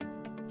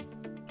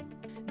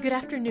Good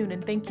afternoon,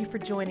 and thank you for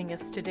joining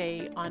us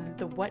today on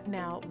the What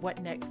Now,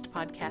 What Next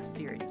podcast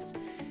series.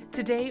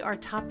 Today, our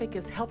topic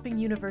is helping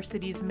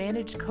universities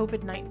manage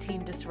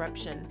COVID-19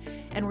 disruption,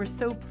 and we're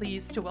so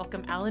pleased to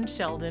welcome Alan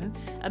Sheldon,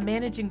 a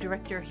managing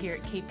director here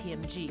at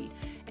KPMG,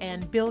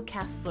 and Bill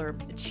Kassler,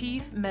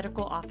 Chief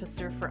Medical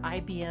Officer for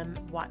IBM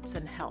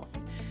Watson Health.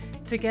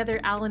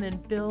 Together, Alan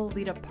and Bill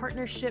lead a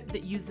partnership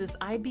that uses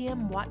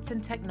IBM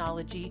Watson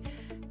technology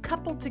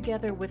coupled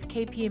together with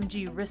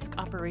KPMG risk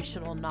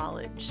operational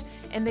knowledge.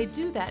 And they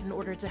do that in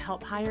order to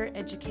help higher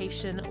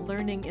education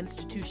learning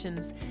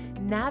institutions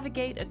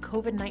navigate a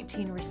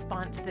COVID-19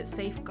 response that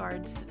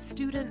safeguards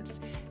students,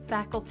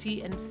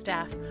 faculty, and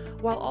staff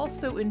while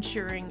also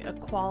ensuring a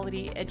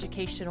quality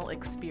educational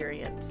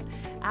experience.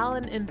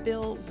 Alan and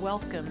Bill,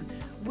 welcome.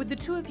 Would the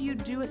two of you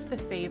do us the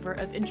favor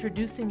of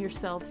introducing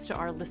yourselves to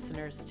our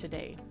listeners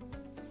today?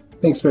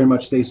 Thanks very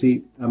much,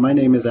 Stacy. My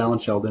name is Alan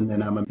Sheldon,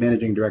 and I'm a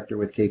managing director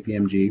with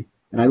KPMG,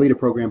 and I lead a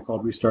program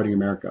called Restarting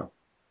America.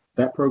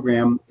 That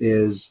program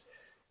is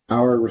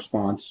our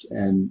response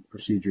and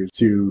procedures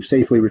to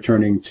safely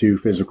returning to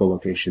physical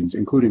locations,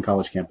 including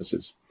college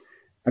campuses.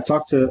 I've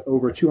talked to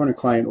over 200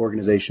 client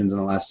organizations in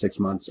the last 6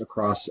 months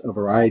across a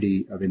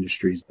variety of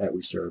industries that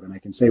we serve, and I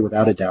can say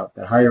without a doubt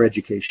that higher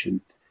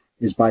education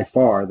is by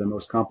far the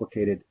most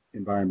complicated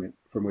environment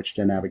from which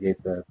to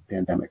navigate the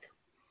pandemic.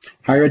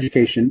 Higher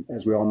education,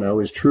 as we all know,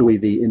 is truly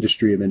the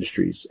industry of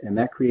industries, and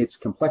that creates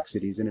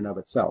complexities in and of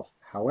itself.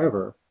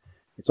 However,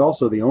 it's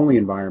also the only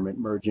environment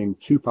merging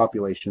two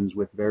populations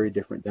with very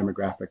different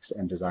demographics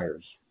and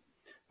desires.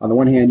 On the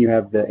one hand, you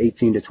have the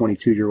 18 to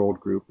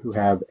 22-year-old group who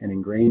have an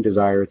ingrained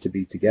desire to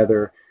be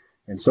together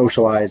and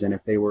socialize, and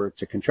if they were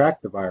to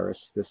contract the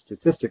virus, the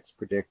statistics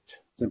predict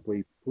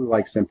simply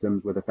flu-like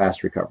symptoms with a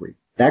fast recovery.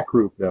 That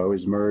group, though,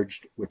 is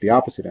merged with the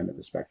opposite end of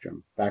the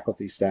spectrum,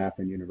 faculty, staff,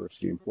 and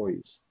university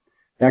employees.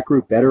 That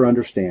group better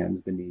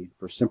understands the need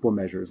for simple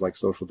measures like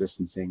social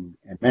distancing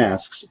and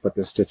masks, but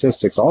the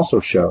statistics also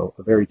show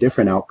a very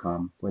different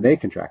outcome when they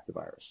contract the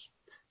virus.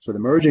 So the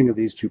merging of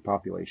these two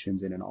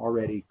populations in an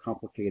already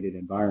complicated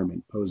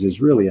environment poses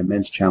really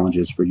immense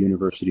challenges for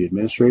university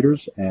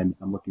administrators, and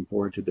I'm looking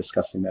forward to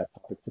discussing that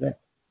topic today.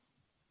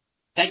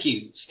 Thank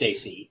you,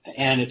 Stacy,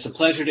 and it's a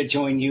pleasure to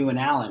join you and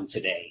Alan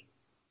today,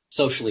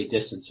 socially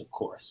distanced, of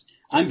course.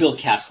 I'm Bill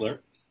Kassler,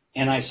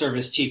 and I serve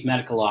as Chief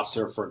Medical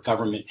Officer for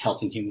Government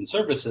Health and Human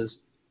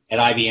Services at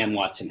IBM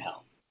Watson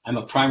Health. I'm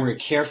a primary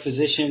care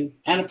physician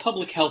and a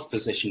public health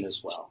physician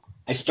as well.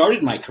 I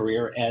started my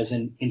career as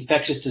an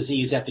infectious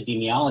disease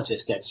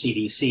epidemiologist at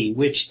CDC,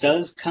 which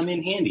does come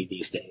in handy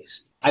these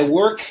days. I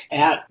work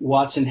at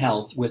Watson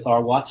Health with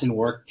our Watson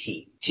Work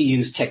team to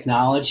use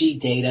technology,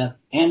 data,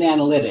 and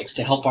analytics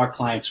to help our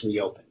clients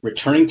reopen,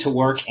 returning to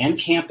work and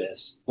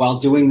campus while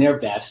doing their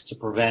best to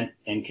prevent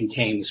and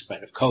contain the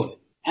spread of COVID.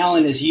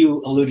 Alan, as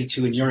you alluded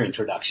to in your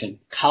introduction,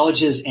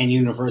 colleges and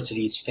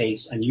universities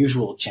face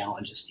unusual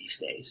challenges these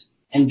days.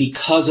 And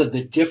because of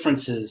the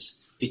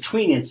differences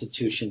between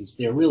institutions,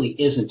 there really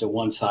isn't a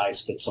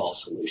one-size-fits-all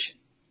solution.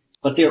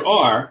 But there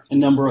are a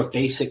number of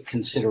basic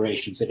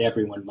considerations that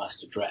everyone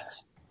must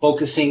address.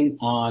 Focusing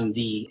on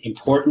the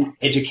important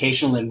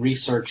educational and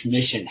research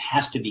mission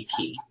has to be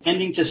key.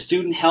 Tending to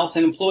student health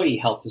and employee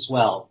health as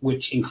well,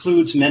 which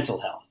includes mental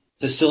health.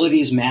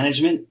 Facilities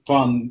management,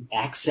 from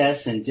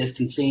access and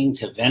distancing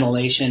to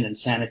ventilation and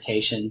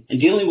sanitation, and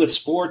dealing with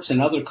sports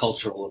and other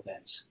cultural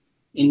events.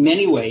 In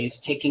many ways,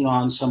 taking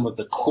on some of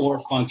the core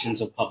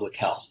functions of public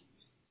health.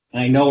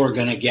 And I know we're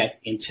going to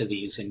get into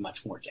these in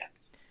much more depth.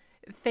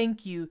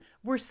 Thank you.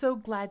 We're so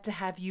glad to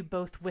have you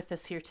both with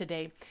us here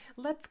today.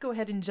 Let's go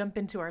ahead and jump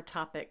into our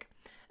topic.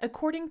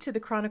 According to the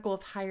Chronicle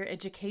of Higher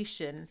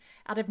Education,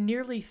 out of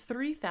nearly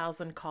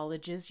 3,000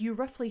 colleges, you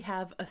roughly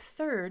have a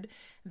third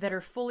that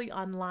are fully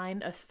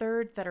online, a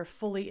third that are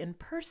fully in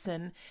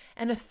person,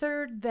 and a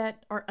third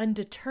that are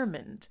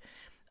undetermined.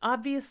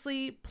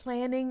 Obviously,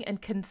 planning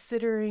and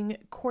considering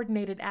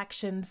coordinated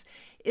actions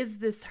is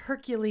this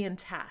Herculean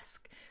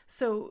task.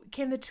 So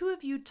can the two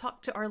of you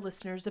talk to our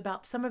listeners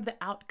about some of the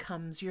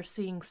outcomes you're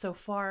seeing so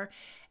far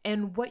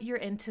and what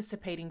you're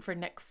anticipating for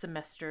next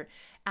semester?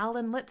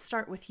 Alan, let's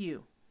start with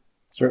you.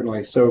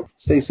 Certainly. So,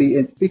 Stacy,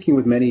 in speaking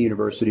with many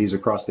universities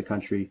across the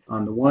country,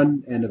 on the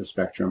one end of the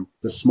spectrum,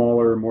 the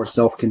smaller, more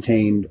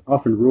self-contained,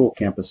 often rural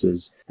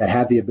campuses that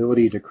have the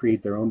ability to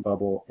create their own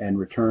bubble and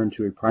return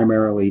to a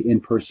primarily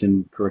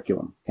in-person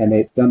curriculum. And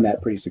they've done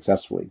that pretty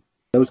successfully.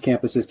 Those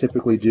campuses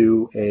typically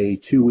do a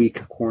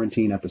 2-week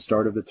quarantine at the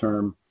start of the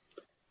term,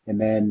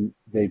 and then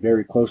they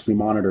very closely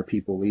monitor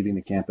people leaving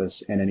the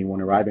campus and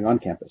anyone arriving on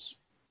campus.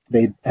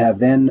 They have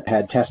then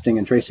had testing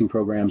and tracing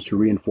programs to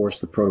reinforce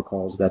the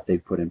protocols that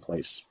they've put in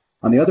place.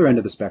 On the other end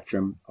of the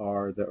spectrum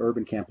are the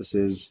urban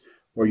campuses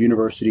or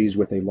universities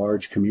with a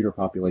large commuter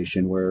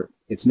population where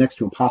it's next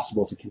to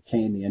impossible to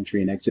contain the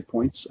entry and exit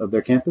points of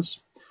their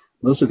campus.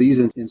 Most of these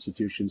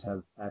institutions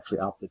have actually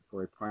opted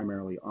for a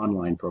primarily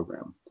online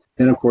program.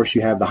 Then, of course,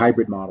 you have the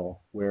hybrid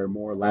model where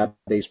more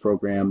lab-based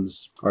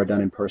programs are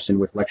done in person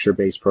with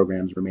lecture-based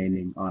programs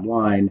remaining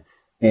online,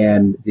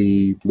 And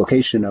the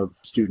location of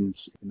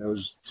students in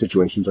those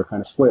situations are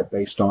kind of split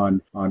based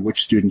on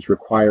which students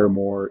require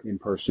more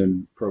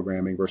in-person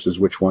programming versus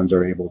which ones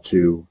are able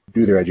to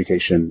do their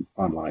education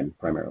online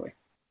primarily.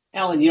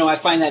 Alan, I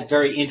find that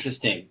very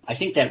interesting. I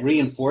think that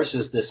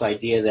reinforces this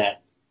idea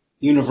that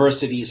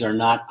universities are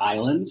not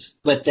islands,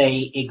 but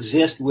they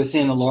exist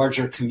within a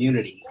larger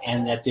community,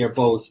 and that they're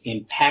both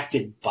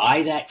impacted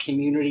by that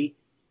community,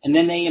 and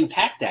then they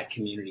impact that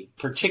community,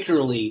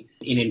 particularly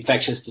in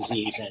infectious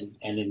disease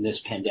and in this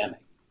pandemic.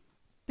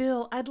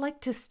 Bill, I'd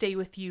like to stay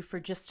with you for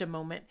just a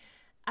moment.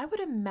 I would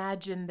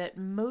imagine that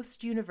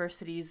most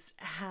universities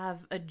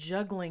have a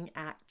juggling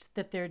act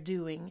that they're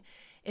doing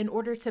in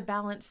order to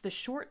balance the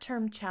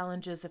short-term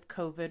challenges of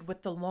COVID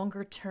with the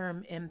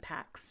longer-term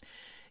impacts.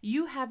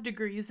 You have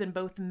degrees in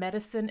both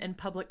medicine and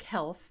public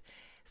health,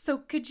 so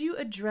could you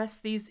address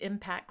these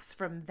impacts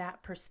from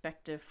that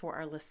perspective for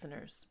our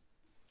listeners?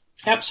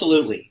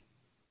 Absolutely.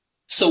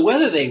 So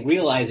whether they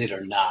realize it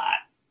or not,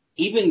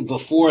 even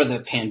before the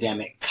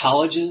pandemic,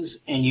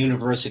 colleges and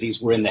universities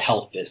were in the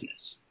health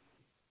business.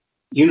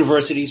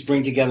 Universities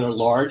bring together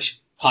large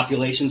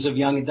populations of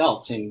young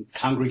adults in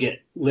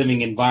congregate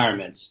living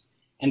environments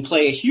and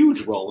play a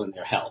huge role in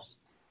their health.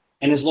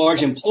 And as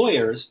large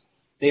employers,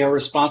 they are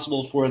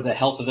responsible for the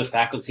health of the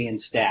faculty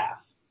and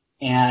staff.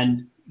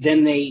 And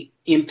then they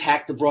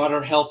impact the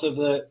broader health of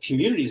the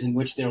communities in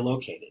which they're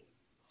located.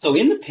 So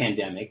in the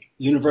pandemic,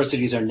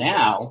 universities are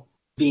now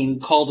being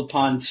called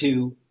upon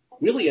to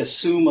really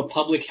assume a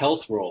public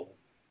health role,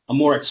 a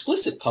more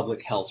explicit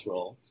public health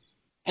role.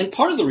 And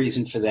part of the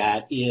reason for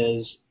that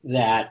is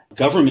that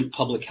government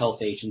public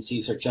health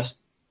agencies are just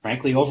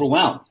frankly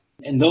overwhelmed.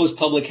 And those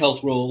public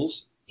health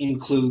roles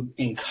include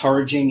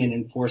encouraging and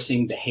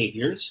enforcing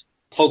behaviors,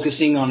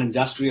 focusing on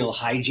industrial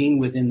hygiene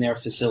within their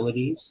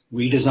facilities,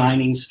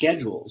 redesigning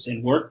schedules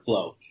and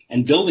workflow,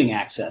 and building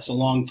access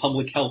along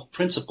public health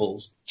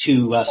principles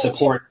to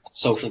support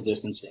social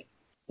distancing.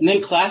 And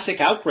then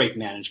classic outbreak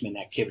management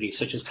activities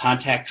such as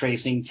contact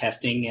tracing,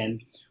 testing,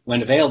 and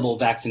when available,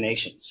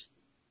 vaccinations.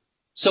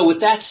 So with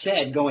that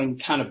said, going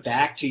kind of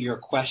back to your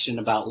question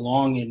about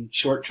long and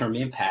short-term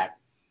impact,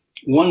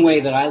 one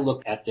way that I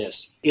look at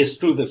this is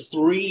through the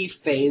three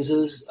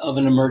phases of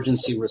an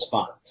emergency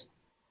response: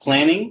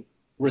 planning,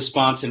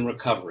 response, and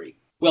recovery.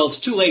 Well, it's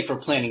too late for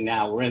planning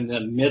now. We're in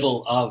the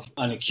middle of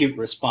an acute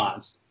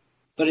response,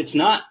 but it's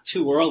not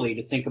too early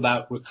to think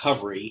about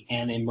recovery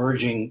and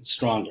emerging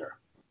stronger.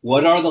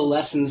 What are the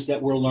lessons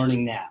that we're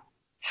learning now?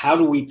 How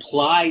do we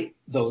apply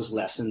those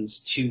lessons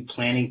to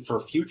planning for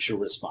future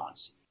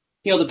response?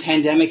 The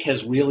pandemic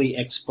has really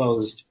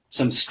exposed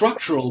some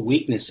structural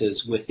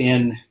weaknesses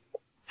within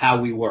how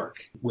we work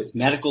with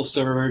medical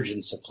surge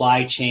and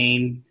supply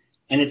chain,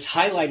 and it's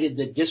highlighted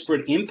the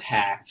disparate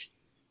impact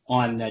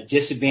on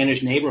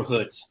disadvantaged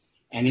neighborhoods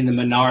and in the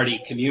minority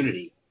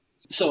community.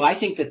 So I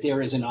think that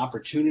there is an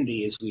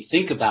opportunity as we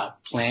think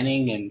about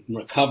planning and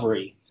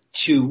recovery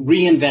to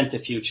reinvent the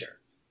future.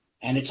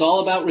 And it's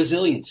all about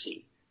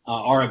resiliency,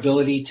 our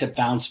ability to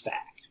bounce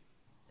back.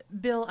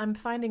 Bill, I'm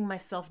finding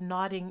myself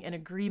nodding in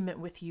agreement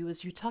with you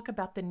as you talk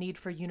about the need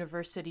for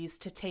universities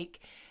to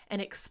take an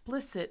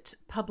explicit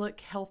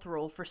public health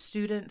role for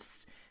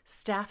students,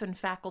 staff, and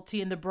faculty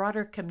in the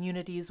broader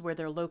communities where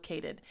they're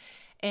located,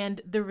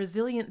 and the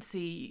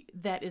resiliency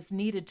that is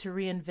needed to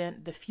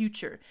reinvent the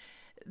future.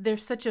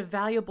 There's such a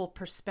valuable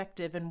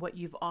perspective in what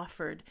you've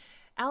offered.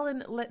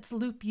 Alan, let's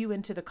loop you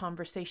into the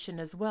conversation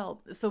as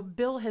well. So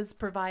Bill has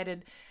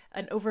provided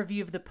an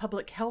overview of the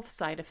public health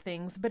side of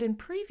things, but in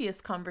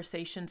previous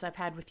conversations I've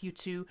had with you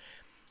two,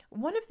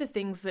 one of the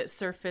things that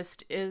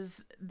surfaced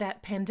is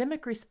that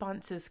pandemic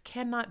responses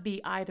cannot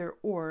be either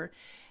or.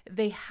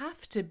 They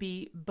have to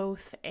be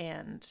both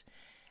and.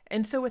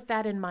 And so with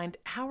that in mind,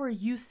 how are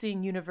you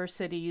seeing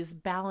universities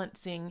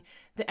balancing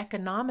the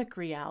economic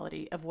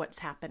reality of what's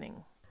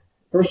happening?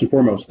 First and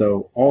foremost,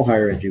 though, all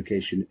higher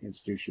education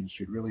institutions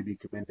should really be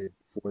commended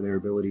for their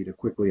ability to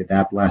quickly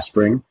adapt last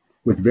spring.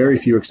 With very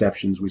few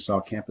exceptions, we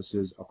saw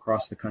campuses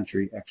across the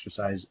country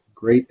exercise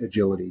great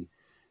agility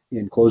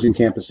in closing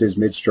campuses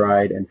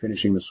mid-stride and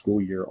finishing the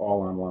school year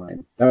all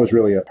online. That was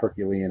really a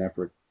Herculean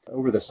effort.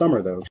 Over the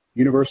summer, though,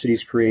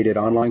 universities created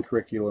online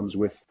curriculums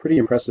with pretty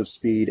impressive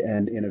speed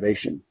and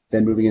innovation.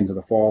 Then moving into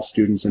the fall,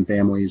 students and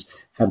families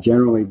have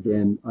generally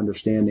been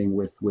understanding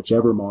with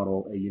whichever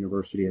model a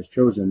university has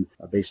chosen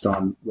based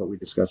on what we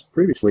discussed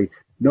previously,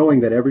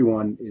 knowing that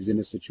everyone is in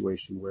a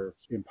situation where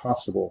it's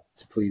impossible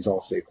to please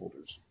all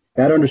stakeholders.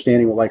 That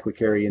understanding will likely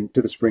carry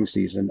into the spring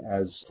season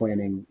as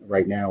planning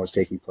right now is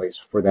taking place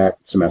for that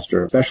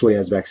semester, especially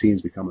as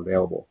vaccines become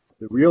available.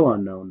 The real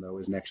unknown, though,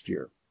 is next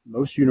year.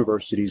 Most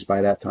universities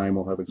by that time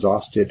will have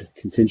exhausted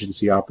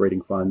contingency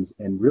operating funds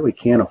and really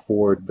can't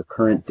afford the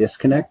current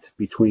disconnect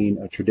between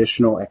a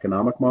traditional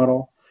economic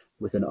model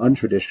with an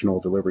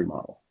untraditional delivery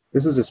model.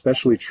 This is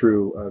especially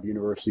true of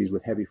universities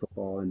with heavy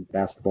football and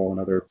basketball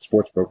and other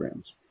sports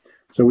programs.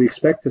 So we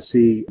expect to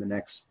see in the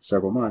next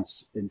several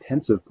months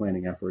intensive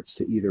planning efforts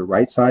to either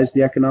right-size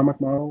the economic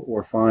model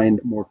or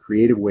find more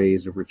creative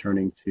ways of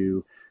returning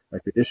to a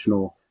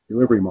traditional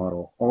delivery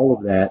model. All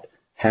of that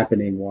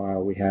happening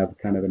while we have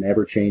kind of an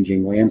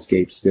ever-changing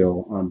landscape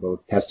still on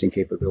both testing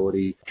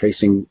capability,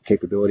 tracing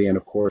capability, and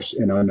of course,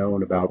 an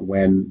unknown about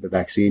when the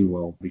vaccine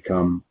will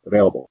become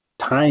available.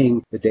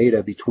 Tying the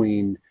data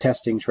between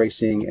testing,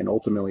 tracing, and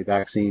ultimately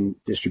vaccine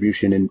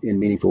distribution in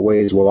meaningful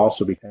ways will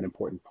also be an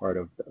important part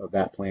of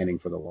that planning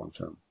for the long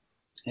term.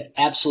 I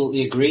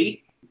absolutely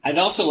agree. I'd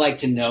also like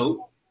to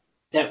note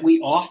that we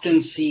often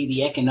see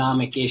the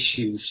economic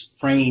issues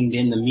framed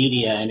in the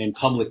media and in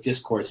public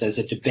discourse as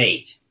a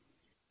debate.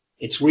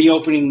 It's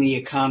reopening the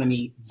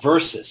economy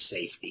versus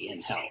safety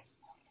and health.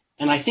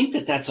 And I think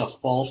that that's a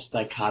false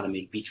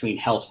dichotomy between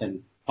health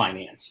and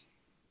finance.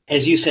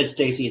 As you said,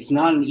 Stacy, it's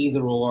not an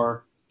either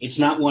or, it's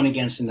not one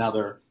against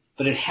another,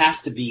 but it has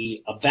to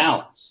be a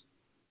balance.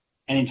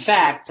 And in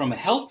fact, from a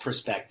health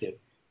perspective,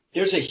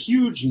 there's a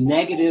huge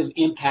negative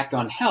impact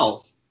on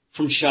health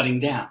from shutting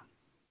down.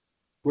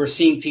 We're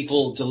seeing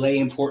people delay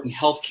important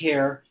health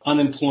care,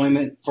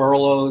 unemployment,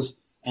 furloughs,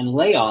 and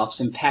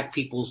layoffs impact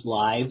people's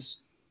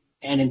lives.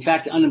 And in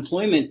fact,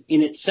 unemployment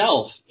in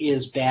itself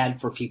is bad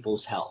for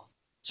people's health.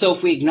 So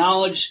if we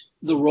acknowledge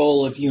the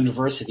role of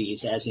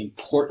universities as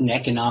important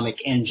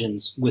economic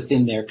engines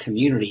within their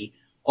community,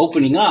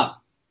 opening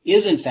up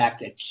is in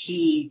fact a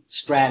key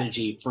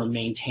strategy for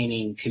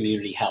maintaining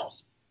community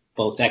health,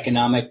 both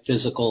economic,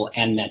 physical,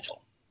 and mental.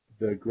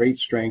 The great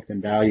strength and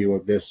value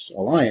of this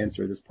alliance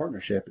or this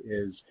partnership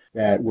is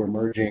that we're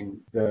merging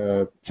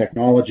the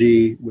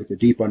technology with a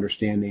deep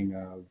understanding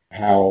of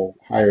how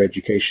higher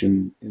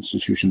education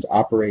institutions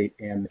operate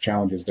and the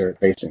challenges they're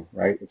facing,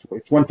 right?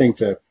 It's one thing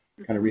to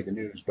kind of read the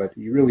news, but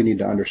you really need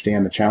to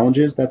understand the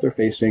challenges that they're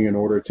facing in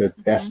order to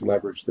best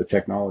leverage the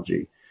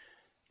technology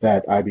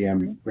that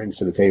IBM brings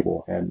to the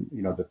table. And,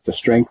 you know, the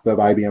strength of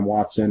IBM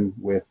Watson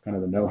with kind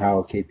of the know-how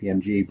of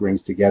KPMG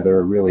brings together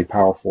a really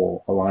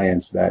powerful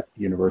alliance that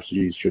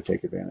universities should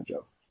take advantage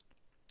of.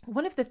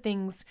 One of the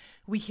things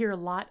we hear a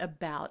lot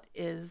about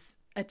is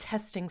a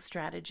testing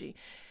strategy.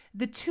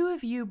 The two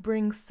of you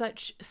bring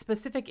such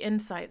specific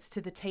insights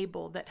to the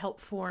table that help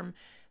form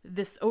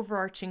this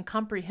overarching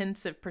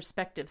comprehensive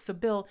perspective. So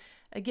Bill,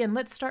 again,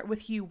 let's start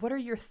with you. What are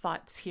your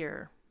thoughts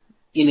here?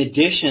 In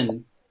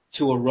addition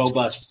to a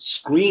robust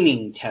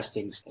screening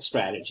testing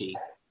strategy,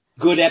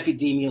 good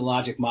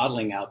epidemiologic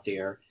modeling out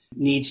there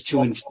needs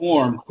to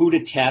inform who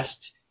to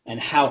test and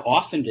how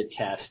often to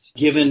test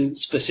given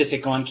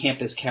specific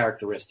on-campus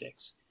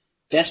characteristics.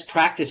 Best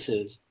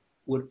practices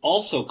would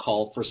also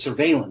call for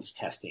surveillance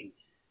testing,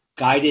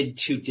 guided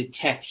to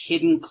detect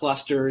hidden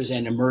clusters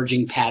and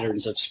emerging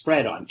patterns of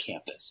spread on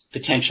campus,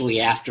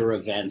 potentially after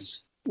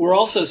events. We're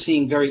also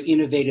seeing very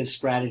innovative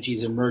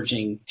strategies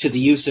emerging to the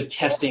use of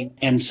testing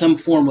and some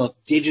form of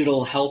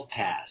digital health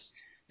pass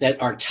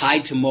that are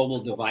tied to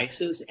mobile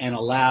devices and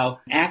allow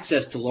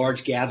access to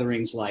large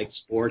gatherings like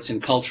sports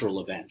and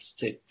cultural events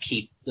to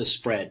keep the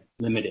spread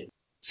limited.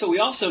 So we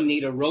also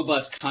need a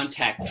robust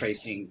contact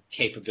tracing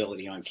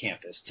capability on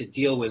campus to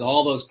deal with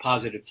all those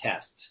positive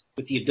tests,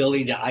 with the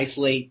ability to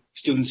isolate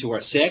students who are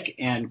sick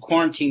and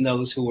quarantine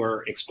those who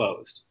are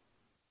exposed.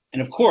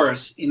 And of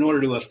course, in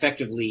order to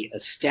effectively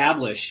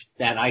establish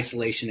that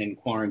isolation and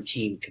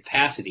quarantine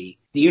capacity,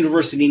 the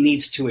university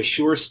needs to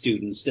assure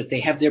students that they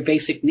have their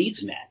basic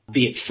needs met,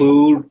 be it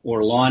food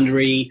or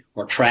laundry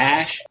or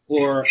trash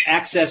or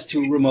access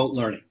to remote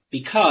learning.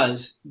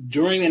 Because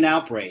during an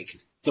outbreak,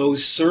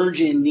 those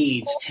surge in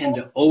needs tend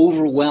to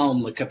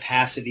overwhelm the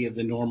capacity of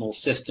the normal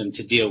system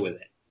to deal with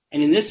it.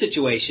 And in this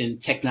situation,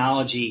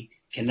 technology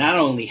can not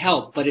only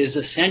help, but is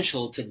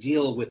essential to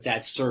deal with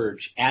that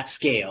surge at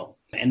scale.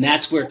 And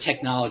that's where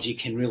technology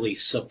can really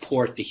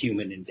support the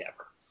human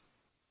endeavor.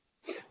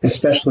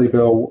 Especially,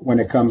 Bill, when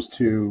it comes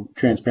to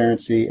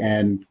transparency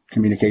and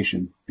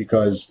communication,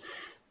 because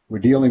we're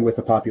dealing with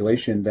a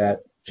population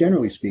that,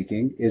 generally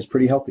speaking, is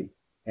pretty healthy.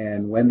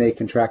 And when they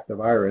contract the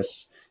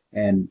virus,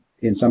 and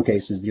in some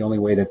cases, the only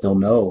way that they'll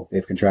know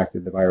they've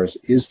contracted the virus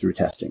is through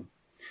testing.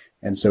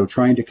 And so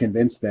trying to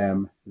convince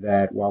them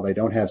that while they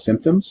don't have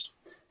symptoms,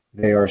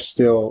 they are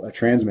still a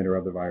transmitter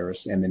of the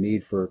virus and the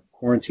need for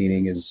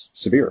quarantining is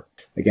severe.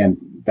 Again,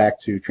 back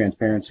to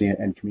transparency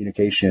and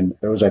communication,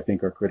 those I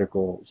think are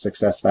critical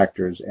success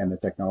factors, and the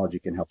technology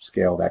can help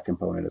scale that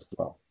component as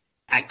well.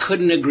 I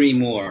couldn't agree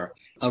more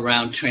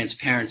around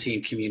transparency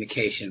and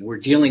communication. We're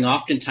dealing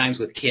oftentimes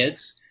with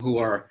kids who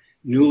are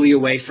newly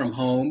away from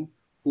home,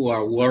 who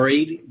are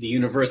worried. The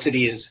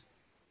university is,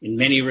 in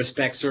many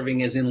respects,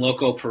 serving as in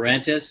loco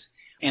parentis,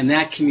 and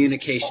that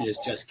communication is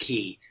just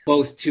key,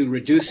 both to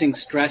reducing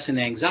stress and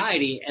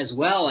anxiety, as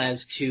well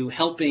as to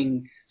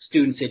helping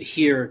students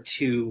adhere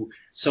to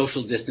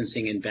social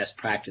distancing and best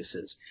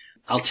practices.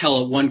 I'll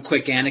tell one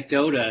quick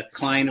anecdote. A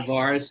client of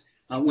ours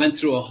went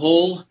through a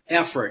whole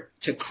effort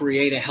to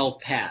create a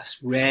health pass,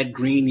 red,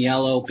 green,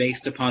 yellow,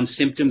 based upon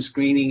symptom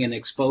screening and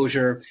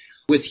exposure,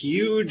 with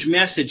huge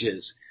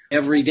messages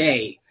every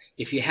day.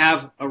 If you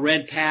have a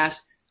red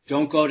pass,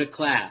 don't go to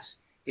class.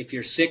 If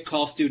you're sick,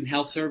 call Student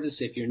Health Service.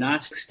 If you're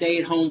not, stay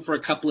at home for a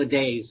couple of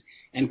days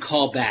and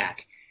call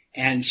back.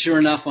 And sure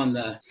enough, on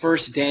the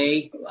first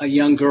day, a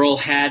young girl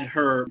had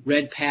her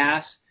red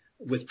pass,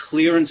 with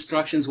clear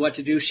instructions what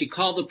to do. She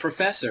called the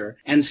professor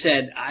and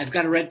said, I've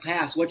got a red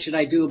pass. What should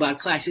I do about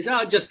class? He said,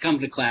 oh, just come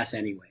to class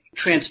anyway.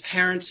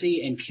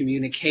 Transparency and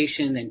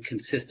communication and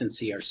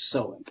consistency are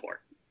so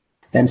important.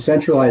 And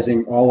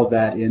centralizing all of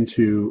that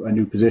into a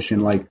new position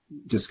like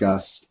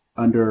discussed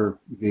under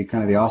the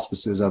kind of the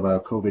auspices of a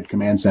COVID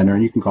command center,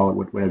 and you can call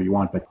it whatever you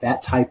want, but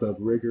that type of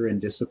rigor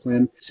and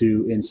discipline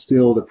to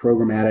instill the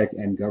programmatic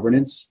and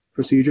governance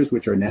procedures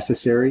which are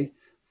necessary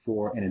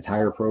for an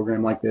entire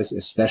program like this,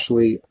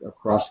 especially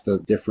across the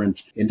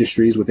different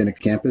industries within a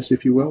campus,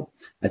 if you will,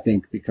 I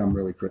think become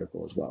really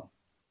critical as well.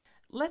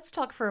 Let's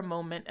talk for a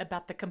moment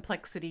about the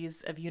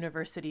complexities of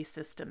university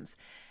systems.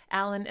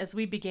 Alan, as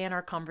we began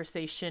our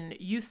conversation,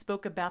 you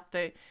spoke about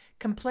the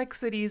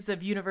complexities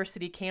of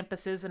university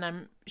campuses, and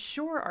I'm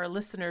sure our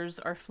listeners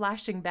are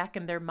flashing back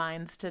in their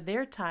minds to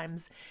their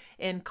times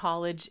in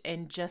college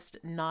and just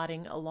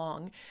nodding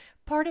along.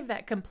 Part of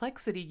that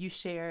complexity you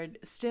shared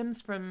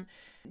stems from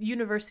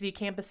university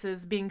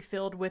campuses being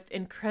filled with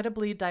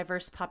incredibly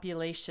diverse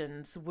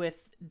populations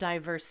with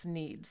diverse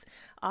needs.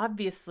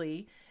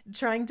 Obviously,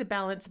 trying to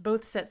balance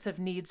both sets of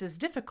needs is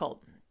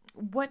difficult.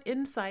 What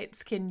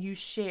insights can you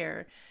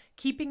share,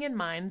 keeping in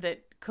mind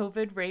that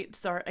COVID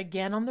rates are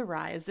again on the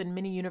rise and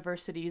many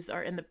universities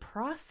are in the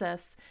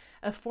process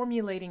of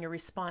formulating a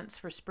response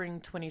for spring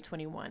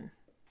 2021?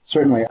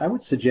 Certainly. I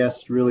would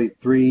suggest really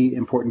 3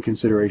 important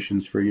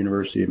considerations for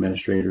university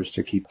administrators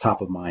to keep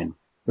top of mind.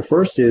 The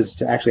first is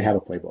to actually have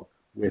a playbook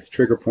with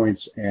trigger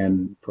points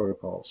and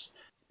protocols.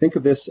 Think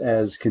of this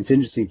as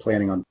contingency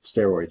planning on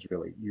steroids,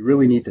 really. You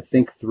really need to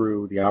think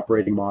through the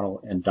operating model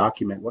and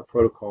document what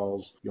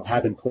protocols you'll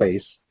have in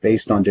place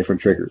based on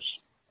different triggers.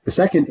 The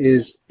second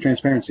is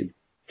transparency.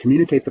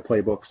 Communicate the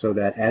playbook so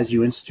that as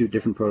you institute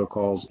different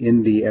protocols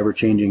in the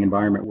ever-changing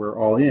environment we're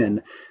all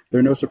in, there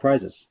are no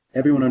surprises.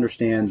 Everyone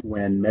understands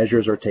when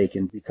measures are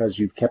taken because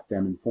you've kept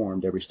them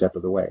informed every step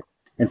of the way.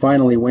 And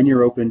finally, when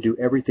you're open, do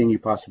everything you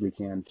possibly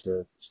can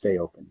to stay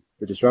open.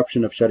 The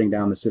disruption of shutting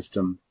down the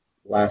system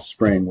last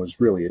spring was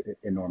really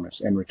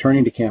enormous, and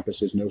returning to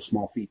campus is no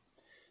small feat.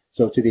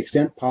 So to the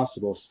extent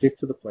possible, stick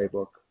to the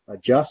playbook,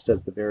 adjust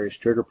as the various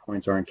trigger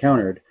points are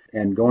encountered,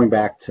 and going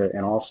back to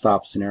an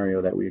all-stop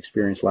scenario that we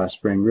experienced last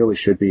spring really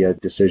should be a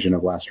decision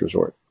of last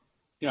resort.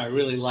 I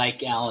really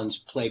like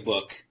Alan's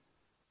playbook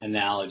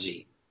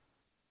analogy.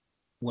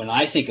 When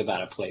I think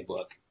about a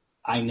playbook,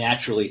 I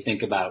naturally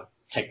think about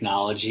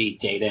technology,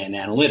 data, and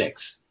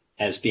analytics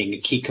as being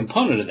a key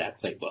component of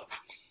that playbook.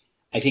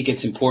 I think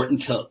it's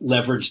important to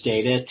leverage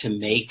data to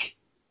make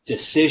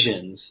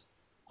decisions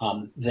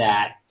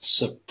that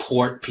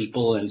support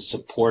people and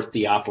support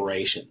the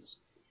operations,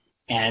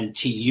 and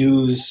to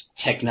use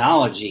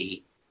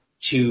technology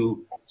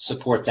to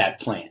support that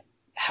plan.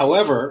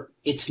 However,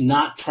 it's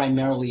not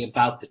primarily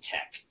about the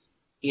tech.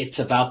 It's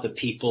about the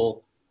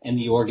people and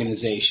the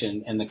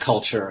organization and the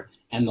culture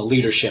and the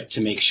leadership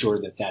to make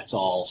sure that that's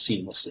all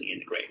seamlessly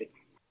integrated.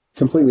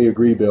 Completely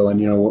agree, Bill.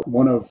 And,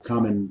 one of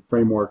common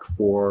framework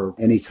for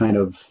any kind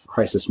of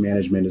crisis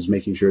management is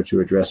making sure to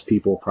address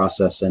people,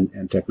 process,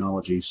 and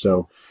technology.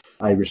 So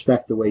I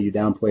respect the way you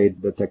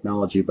downplayed the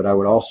technology, but I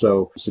would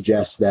also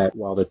suggest that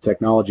while the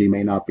technology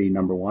may not be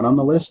number one on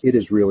the list, it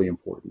is really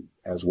important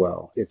as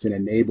well. It's an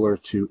enabler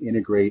to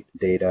integrate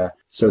data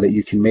so that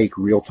you can make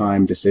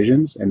real-time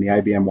decisions. And the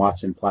IBM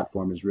Watson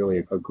platform is really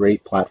a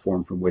great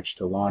platform from which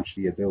to launch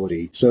the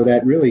ability so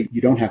that really you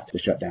don't have to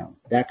shut down.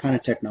 That kind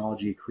of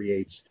technology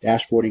creates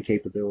dashboarding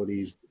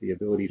capabilities, the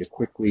ability to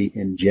quickly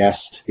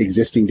ingest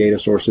existing data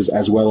sources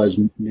as well as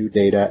new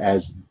data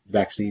as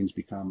vaccines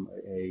become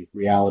a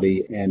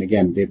reality. And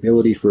again, the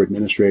ability for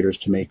administrators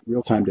to make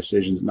real-time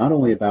decisions, not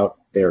only about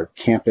their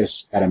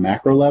campus at a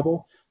macro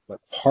level, but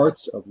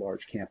parts of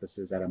large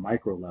campuses at a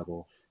micro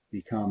level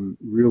become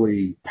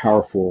really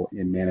powerful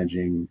in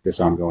managing this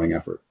ongoing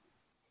effort.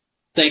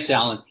 Thanks,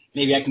 Alan.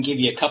 Maybe I can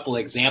give you a couple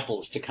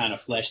examples to kind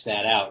of flesh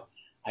that out.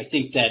 I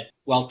think that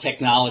while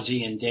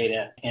technology and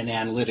data and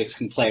analytics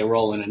can play a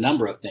role in a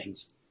number of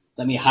things,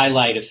 let me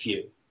highlight a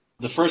few.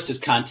 The first is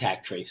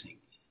contact tracing.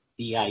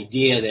 The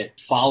idea that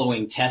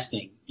following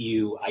testing,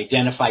 you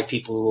identify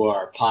people who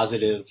are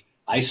positive,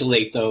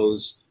 isolate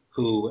those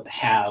who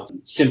have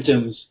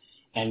symptoms,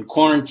 and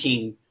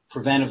quarantine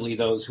preventively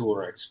those who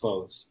are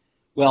exposed.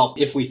 Well,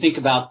 if we think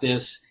about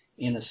this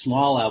in a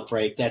small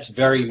outbreak, that's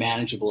very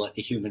manageable at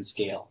the human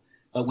scale.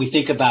 But we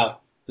think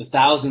about the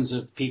thousands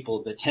of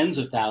people, the tens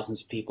of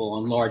thousands of people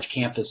on large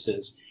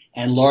campuses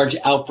and large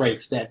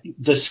outbreaks, that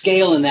the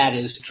scale in that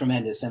is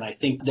tremendous. And I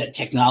think that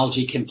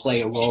technology can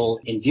play a role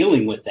in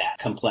dealing with that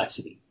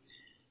complexity.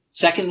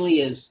 Secondly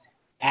is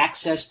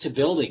access to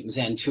buildings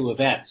and to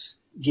events.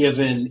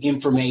 Given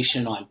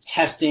information on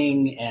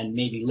testing and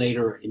maybe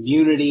later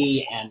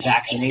immunity and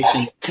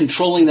vaccination,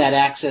 controlling that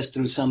access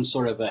through some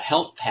sort of a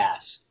health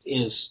pass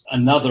is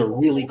another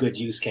really good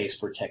use case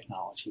for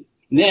technology.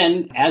 And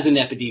then, as an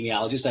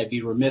epidemiologist, I'd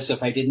be remiss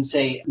if I didn't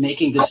say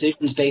making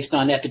decisions based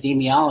on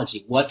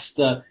epidemiology. What's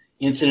the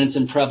incidence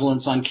and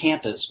prevalence on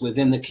campus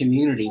within the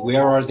community?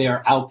 Where are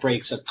there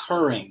outbreaks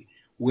occurring?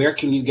 Where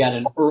can you get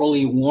an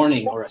early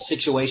warning or a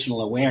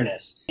situational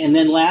awareness? And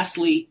then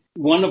lastly,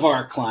 one of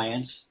our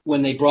clients,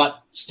 when they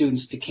brought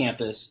students to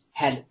campus,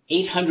 had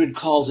 800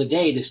 calls a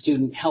day to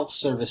student health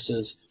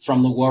services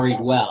from the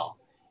worried well.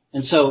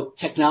 And so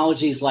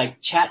technologies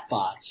like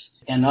chatbots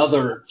and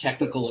other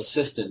technical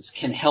assistants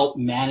can help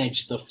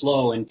manage the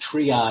flow and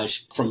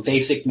triage from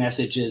basic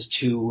messages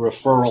to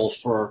referral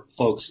for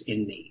folks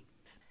in need.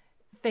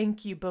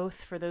 Thank you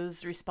both for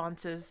those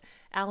responses.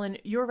 Alan,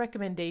 your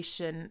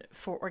recommendation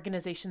for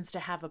organizations to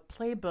have a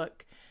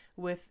playbook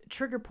with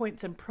trigger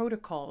points and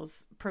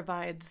protocols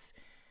provides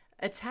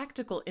a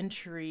tactical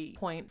entry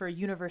point for a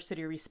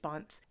university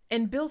response.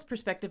 And Bill's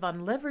perspective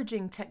on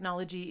leveraging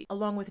technology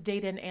along with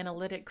data and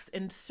analytics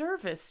in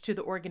service to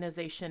the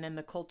organization and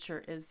the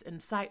culture is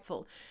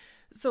insightful.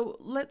 So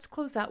let's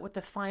close out with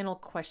the final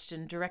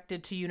question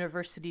directed to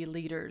university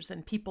leaders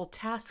and people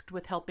tasked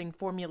with helping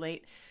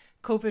formulate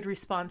COVID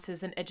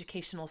responses in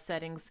educational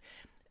settings.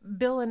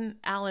 Bill and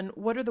Alan,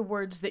 what are the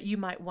words that you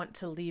might want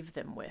to leave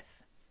them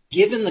with?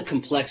 Given the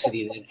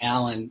complexity that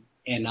Alan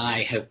and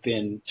I have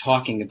been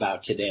talking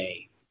about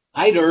today,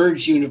 I'd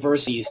urge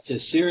universities to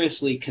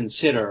seriously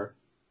consider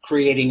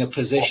creating a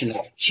position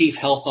of chief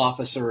health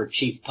officer or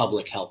chief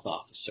public health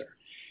officer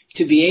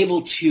to be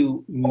able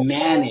to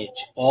manage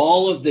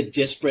all of the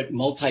disparate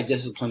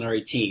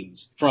multidisciplinary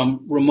teams,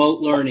 from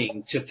remote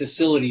learning to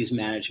facilities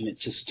management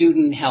to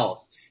student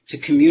health to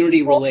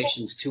community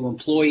relations to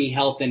employee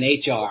health and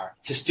HR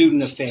to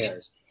student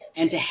affairs.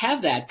 And to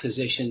have that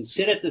position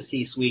sit at the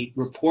C-suite,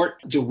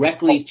 report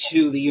directly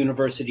to the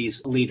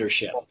university's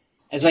leadership.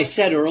 As I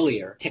said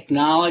earlier,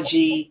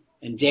 technology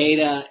and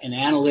data and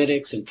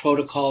analytics and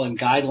protocol and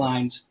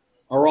guidelines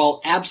are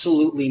all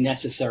absolutely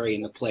necessary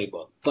in the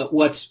playbook. But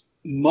what's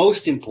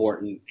most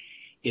important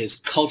is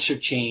culture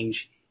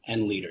change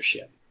and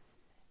leadership.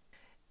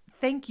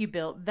 Thank you,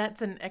 Bill.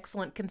 That's an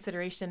excellent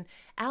consideration.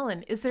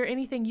 Alan, is there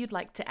anything you'd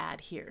like to add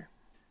here?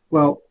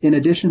 Well, in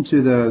addition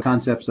to the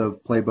concepts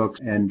of playbooks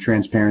and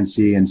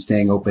transparency and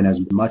staying open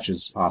as much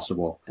as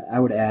possible, I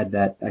would add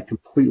that I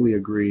completely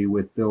agree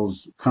with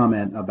Bill's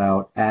comment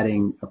about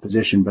adding a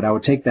position, but I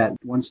would take that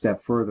one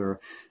step further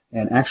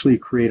and actually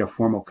create a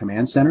formal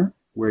command center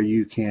where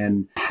you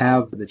can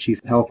have the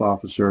chief health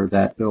officer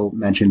that Bill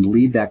mentioned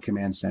lead that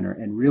command center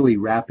and really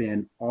wrap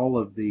in all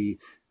of the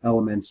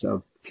elements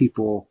of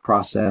people,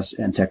 process,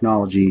 and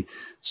technology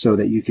so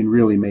that you can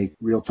really make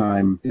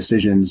real-time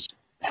decisions,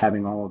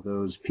 having all of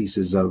those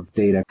pieces of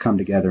data come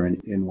together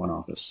in one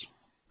office.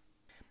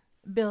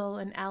 Bill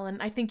and Alan,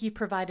 I think you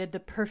provided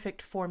the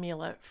perfect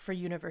formula for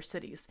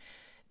universities.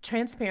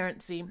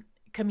 Transparency,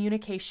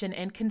 communication,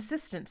 and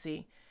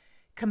consistency,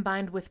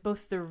 combined with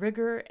both the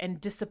rigor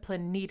and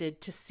discipline needed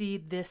to see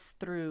this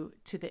through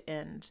to the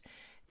end.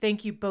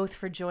 Thank you both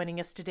for joining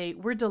us today.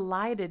 We're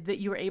delighted that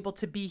you were able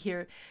to be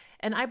here,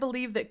 and I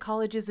believe that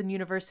colleges and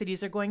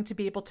universities are going to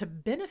be able to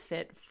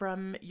benefit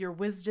from your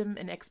wisdom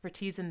and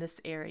expertise in this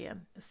area.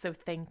 So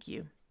thank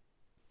you.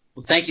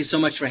 Well, thank you so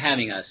much for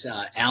having us.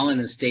 Alan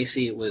and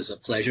Stacy, it was a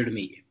pleasure to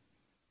meet you.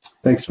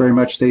 Thanks very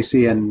much,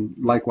 Stacy, and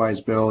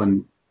likewise, Bill,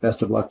 and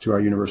best of luck to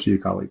our university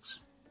colleagues.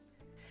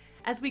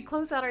 As we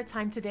close out our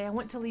time today, I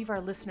want to leave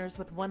our listeners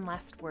with one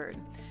last word.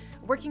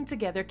 Working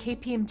together,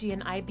 KPMG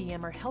and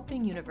IBM are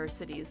helping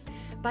universities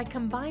by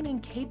combining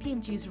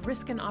KPMG's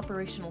risk and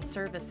operational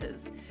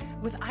services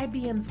with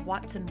IBM's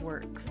Watson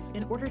Works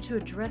in order to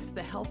address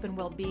the health and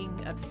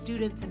well-being of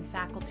students and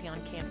faculty on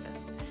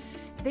campus.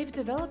 They've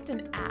developed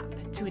an app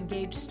to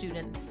engage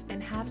students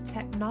and have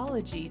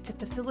technology to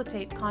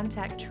facilitate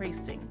contact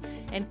tracing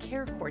and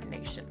care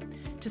coordination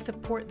to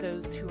support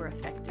those who are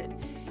affected.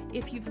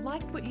 If you've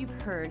liked what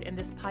you've heard in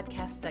this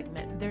podcast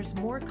segment, there's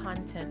more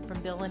content from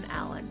Bill and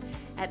Alan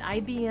at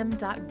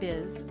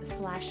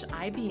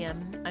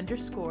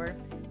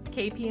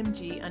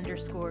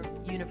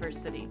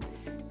ibm.biz/IBM_KPMG_university.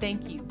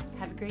 Thank you.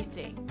 Have a great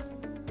day.